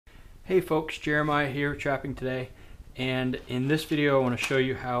Hey folks, Jeremiah here, trapping today, and in this video I want to show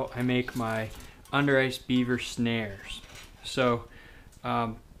you how I make my under ice beaver snares. So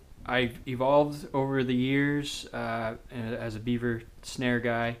I've evolved over the years as a beaver snare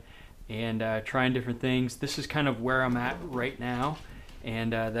guy and trying different things. This is kind of where I'm at right now,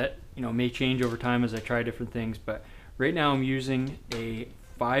 and that may change over time as I try different things, but right now I'm using a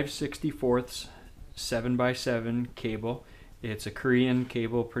 5/64 7x7 cable. It's a Korean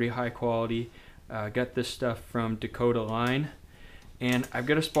cable, pretty high quality. Got this stuff from Dakota Line. And I've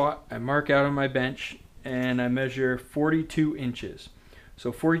got a spot I mark out on my bench and I measure 42 inches.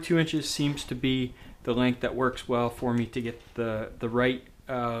 So 42 inches seems to be the length that works well for me to get the right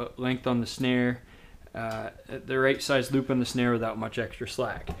length on the snare, the right size loop on the snare without much extra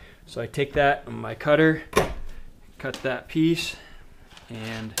slack. So I take that on my cutter, cut that piece,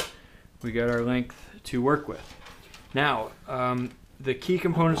 and we got our length to work with. Now, the key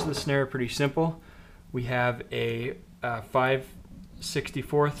components of the snare are pretty simple. We have a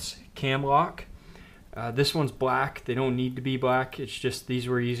 5/64 cam lock. This one's black. They don't need to be black. It's just these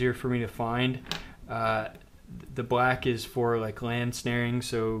were easier for me to find. The black is for like land snaring,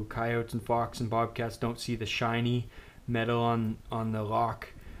 so coyotes and fox and bobcats don't see the shiny metal on the lock.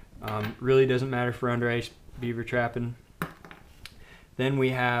 Really doesn't matter for under ice beaver trapping. Then we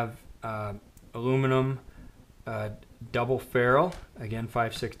have aluminum double ferrule, again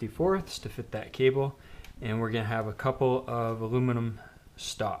 5/64 to fit that cable, and we're going to have a couple of aluminum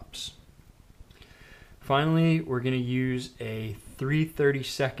stops. Finally, we're going to use a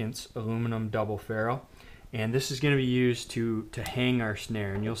 3/32 aluminum double ferrule, and this is going to be used to hang our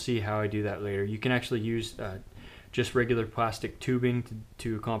snare, and you'll see how I do that later. You can actually use just regular plastic tubing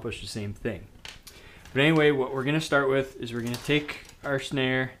to accomplish the same thing. But anyway, what we're going to start with is we're going to take our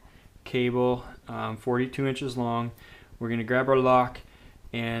snare cable, 42 inches long. We're going to grab our lock,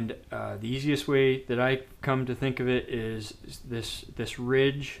 and the easiest way that I come to think of it is this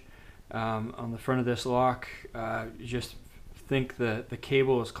ridge on the front of this lock. Just think the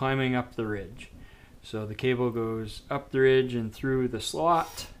cable is climbing up the ridge. So the cable goes up the ridge and through the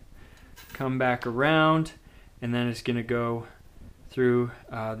slot, come back around, and then it's going to go through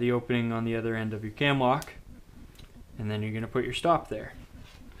the opening on the other end of your cam lock, and then you're going to put your stop there.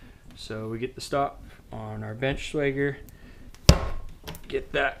 So we get the stop on our bench swagger,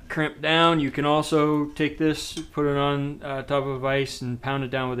 get that crimped down. You can also take this, put it on top of a vise and pound it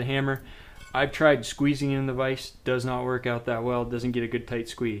down with a hammer. I've tried squeezing in the vise, does not work out that well, doesn't get a good tight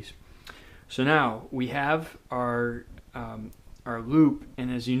squeeze. So now we have our loop,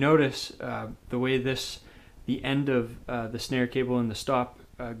 and as you notice, the way the end of the snare cable and the stop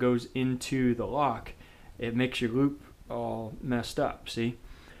goes into the lock, it makes your loop all messed up, see?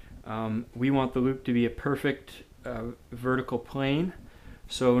 We want the loop to be a perfect vertical plane.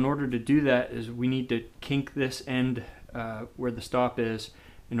 So in order to do that is we need to kink this end where the stop is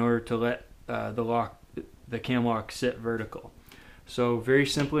in order to let the cam lock sit vertical. So very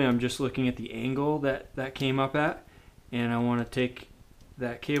simply, I'm just looking at the angle that came up at, and I want to take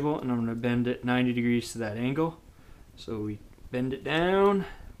that cable and I'm going to bend it 90 degrees to that angle. So we bend it down.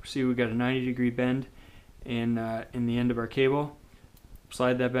 See, we got a 90-degree bend in the end of our cable.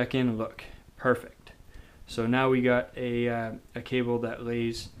 Slide that back in and look, perfect. So now we got a cable that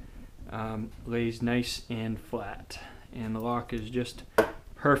lays nice and flat, and the lock is just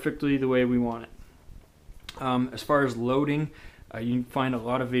perfectly the way we want it. As far as loading, you can find a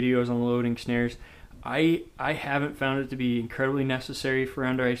lot of videos on loading snares. I haven't found it to be incredibly necessary for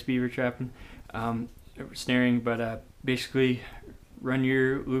under ice beaver trapping, snaring, but basically run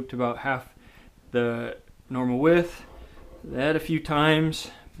your loop to about half the normal width. That a few times.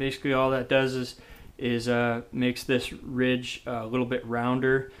 Basically all that does is makes this ridge a little bit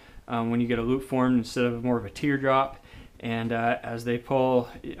rounder when you get a loop formed instead of more of a teardrop, and as they pull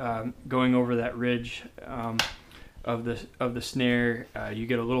going over that ridge of the snare, you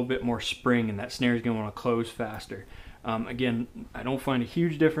get a little bit more spring, and that snare is going to want to close faster. Again, I don't find a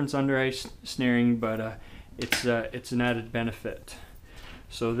huge difference under ice snaring, but it's an added benefit.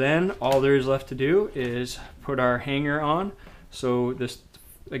 So then all there is left to do is put our hanger on. So this,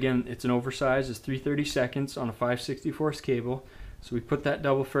 again, it's an oversized, it's 3/32 on a 5/64 cable. So we put that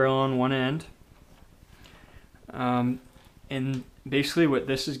double ferrule on one end. And basically what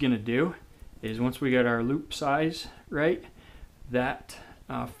this is going to do is once we got our loop size right, that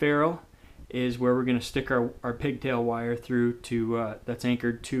ferrule is where we're going to stick our pigtail wire through to that's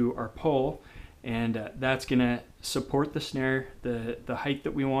anchored to our pole, and that's going to support the snare, the height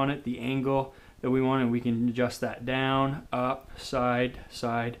that we want it, the angle that we want, and we can adjust that down, up, side,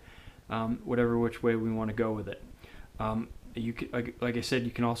 whatever which way we want to go with it. You can, like I said,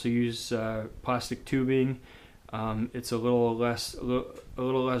 you can also use plastic tubing. It's a little less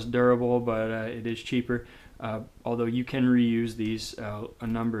durable, but it is cheaper. Although you can reuse these a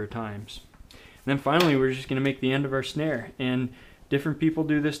number of times. And then finally, we're just going to make the end of our snare, and different people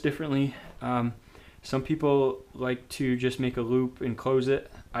do this differently. Some people like to just make a loop and close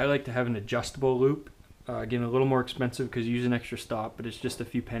it. I like to have an adjustable loop. Again, a little more expensive because you use an extra stop, but it's just a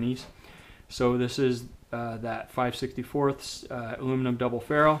few pennies. So this is that 5/64 aluminum double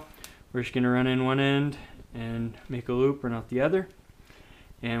ferrule. We're just going to run in one end and make a loop, run out the other.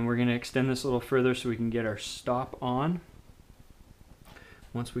 And we're going to extend this a little further so we can get our stop on.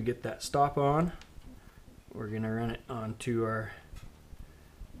 Once we get that stop on, we're going to run it onto our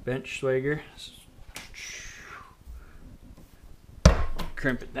bench swagger.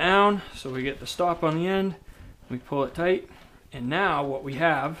 Crimp it down so we get the stop on the end. We pull it tight, and now what we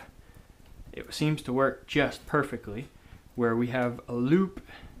have, it seems to work just perfectly, where we have a loop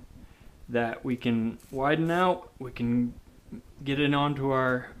that we can widen out. We can get it onto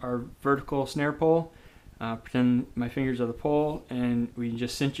our vertical snare pole, pretend my fingers are the pole, and we can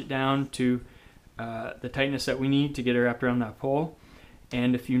just cinch it down to the tightness that we need to get it wrapped around that pole.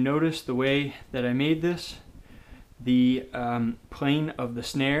 And if you notice the way that I made this, the plane of the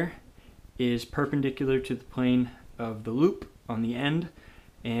snare is perpendicular to the plane of the loop on the end,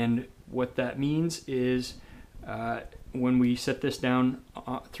 and what that means is when we set this down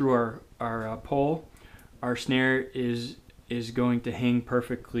through our pole, our snare is going to hang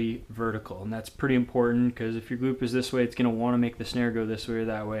perfectly vertical, and that's pretty important because if your loop is this way, it's going to want to make the snare go this way or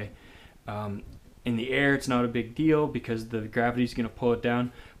that way. In the air, it's not a big deal because the gravity is going to pull it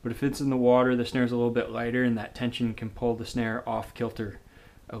down, but if it's in the water, the snare is a little bit lighter, and that tension can pull the snare off kilter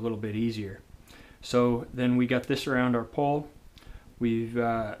a little bit easier. So then we got this around our pole. We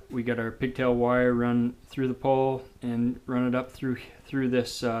got our pigtail wire run through the pole and run it up through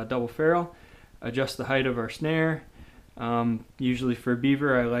this double ferrule. Adjust the height of our snare. Usually for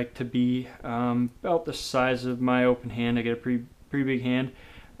Beaver, I like to be about the size of my open hand. I get a pretty big hand.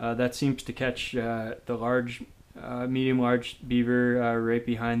 That seems to catch the medium-large Beaver right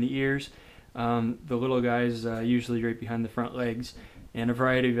behind the ears. The little guys usually right behind the front legs, and a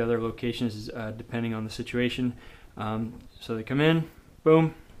variety of other locations depending on the situation. So they come in,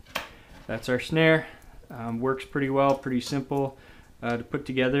 boom, that's our snare. Works pretty well, pretty simple to put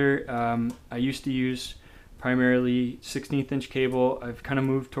together. I used to use primarily 16th inch cable. I've kind of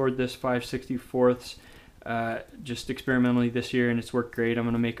moved toward this 5/64 just experimentally this year, and it's worked great. I'm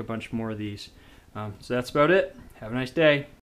going to make a bunch more of these. So that's about it. Have a nice day.